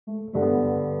There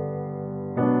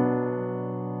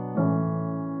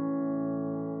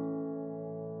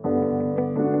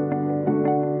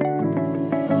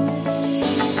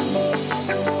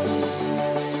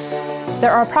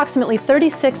are approximately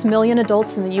 36 million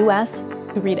adults in the US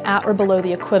who read at or below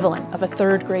the equivalent of a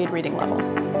third grade reading level.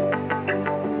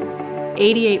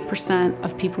 88%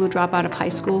 of people who drop out of high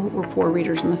school were poor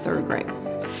readers in the third grade.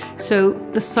 So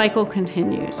the cycle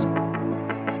continues.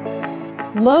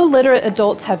 Low literate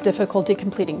adults have difficulty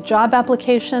completing job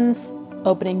applications,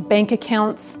 opening bank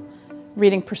accounts,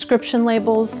 reading prescription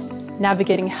labels,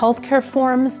 navigating healthcare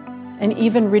forms, and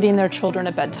even reading their children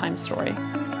a bedtime story.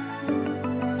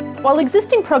 While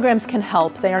existing programs can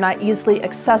help, they are not easily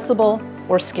accessible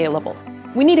or scalable.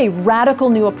 We need a radical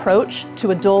new approach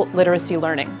to adult literacy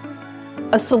learning.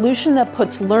 A solution that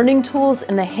puts learning tools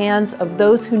in the hands of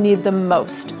those who need them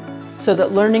most, so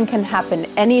that learning can happen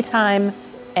anytime,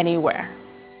 anywhere.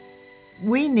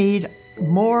 We need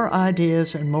more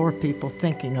ideas and more people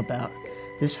thinking about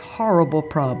this horrible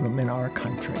problem in our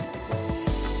country.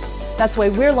 That's why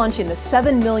we're launching the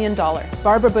 $7 million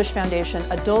Barbara Bush Foundation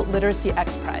Adult Literacy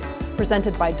XPRIZE,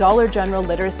 presented by Dollar General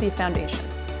Literacy Foundation.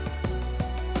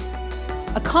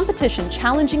 A competition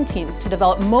challenging teams to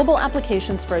develop mobile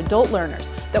applications for adult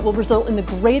learners that will result in the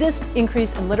greatest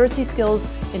increase in literacy skills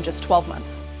in just 12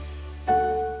 months.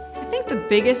 I think the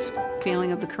biggest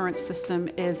failing of the current system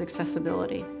is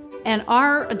accessibility. And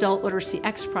our Adult Literacy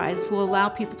XPRIZE will allow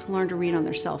people to learn to read on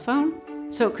their cell phone.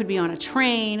 So it could be on a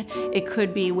train, it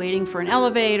could be waiting for an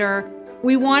elevator.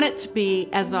 We want it to be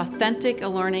as authentic a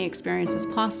learning experience as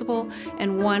possible,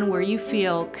 and one where you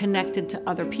feel connected to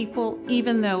other people,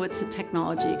 even though it's a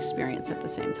technology experience at the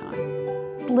same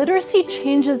time. Literacy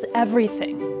changes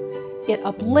everything. It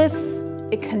uplifts,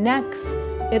 it connects,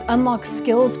 it unlocks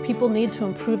skills people need to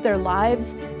improve their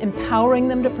lives, empowering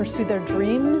them to pursue their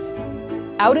dreams,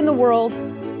 out in the world,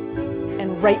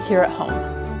 and right here at home,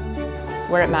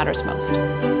 where it matters most.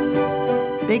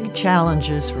 Big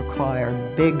challenges require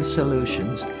big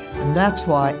solutions, and that's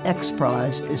why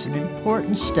XPRIZE is an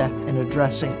important step in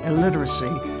addressing illiteracy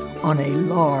on a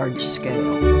large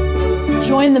scale.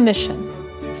 Join the mission,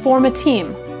 form a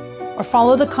team, or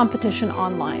follow the competition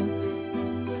online.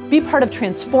 Be part of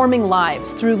transforming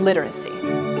lives through literacy.